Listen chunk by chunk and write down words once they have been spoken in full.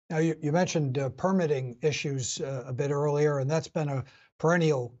Now, you mentioned permitting issues a bit earlier, and that's been a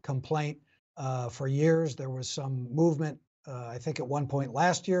perennial complaint for years. There was some movement, I think at one point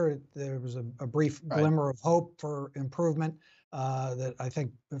last year, there was a brief Right. glimmer of hope for improvement that I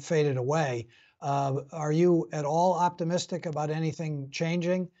think faded away. Are you at all optimistic about anything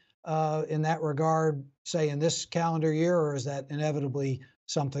changing in that regard, say in this calendar year, or is that inevitably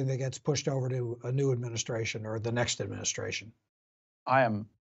something that gets pushed over to a new administration or the next administration? I am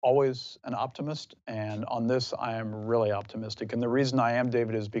always an optimist, and on this, I am really optimistic. And the reason I am,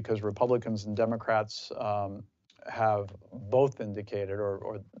 David, is because Republicans and Democrats have both indicated,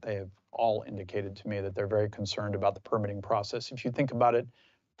 or they have all indicated to me that they're very concerned about the permitting process. If you think about it,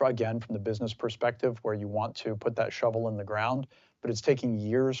 again, from the business perspective, where you want to put that shovel in the ground, but it's taking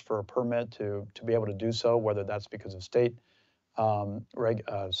years for a permit to be able to do so, whether that's because of state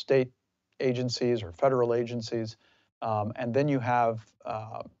agencies or federal agencies. And then you have,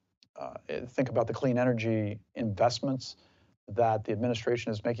 think about the clean energy investments that the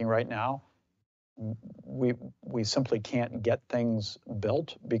administration is making right now. We, we simply can't get things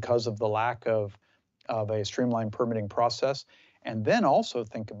built because of the lack of a streamlined permitting process. And then also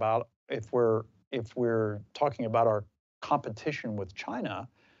think about if we're talking about our competition with China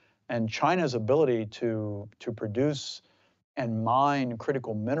and China's ability to produce and mine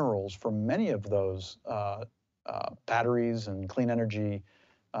critical minerals for many of those batteries and clean energy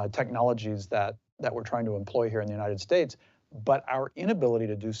technologies that we're trying to employ here in the United States, but our inability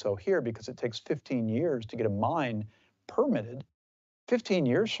to do so here because it takes 15 years to get a mine permitted. 15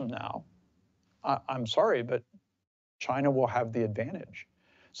 years from now, I'm sorry, but China will have the advantage.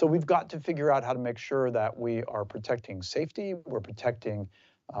 So we've got to figure out how to make sure that we are protecting safety, we're protecting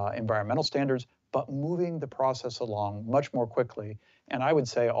environmental standards, but moving the process along much more quickly. And I would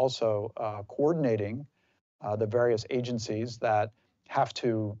say also coordinating the various agencies that have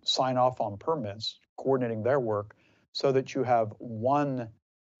to sign off on permits, coordinating their work so that you have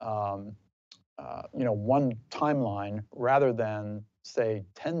um, one timeline rather than say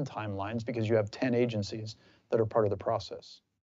 10 timelines because you have 10 agencies that are part of the process.